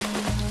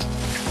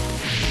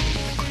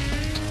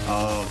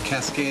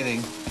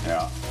cascading.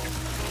 Yeah.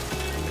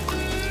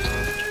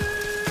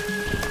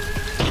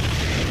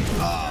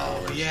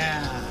 Oh,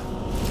 yeah.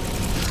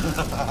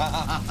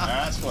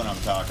 That's what I'm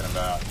talking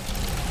about.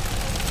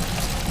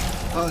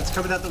 Oh, it's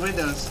coming out the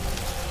windows.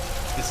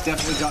 It's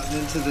definitely gotten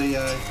into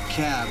the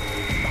cab.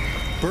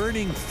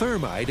 Burning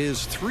thermite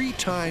is 3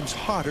 times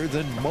hotter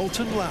than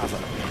molten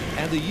lava,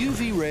 and the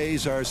UV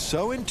rays are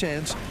so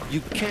intense you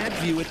can't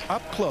view it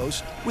up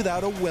close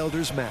without a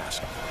welder's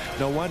mask.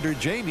 No wonder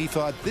Jamie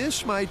thought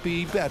this might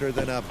be better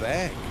than a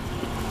bang.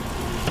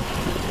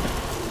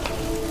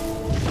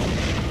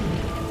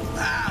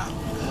 Wow.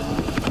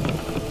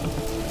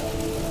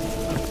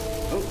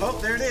 Oh,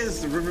 there it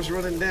is. The river's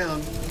running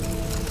down.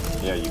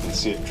 Yeah, you can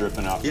see it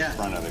dripping off the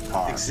front of the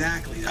car.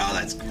 Exactly. Oh,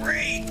 that's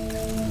great.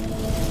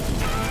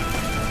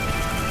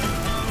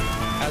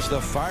 As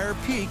the fire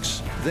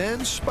peaks,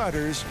 then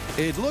sputters,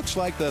 it looks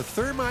like the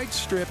thermite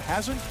strip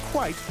hasn't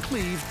quite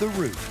cleaved the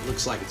roof.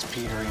 Looks like it's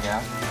petering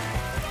out.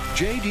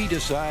 JD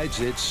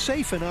decides it's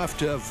safe enough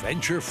to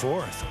venture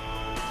forth.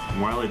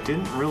 While it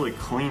didn't really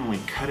cleanly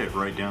cut it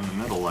right down the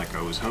middle like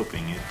I was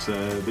hoping,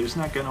 there's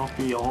not going to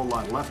be a whole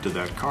lot left of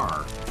that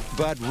car.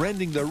 But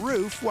rending the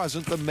roof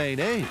wasn't the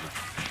main aim.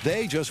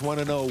 They just want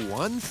to know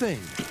one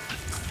thing.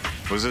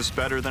 Was this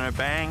better than a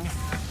bang?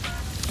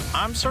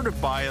 I'm sort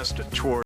of biased toward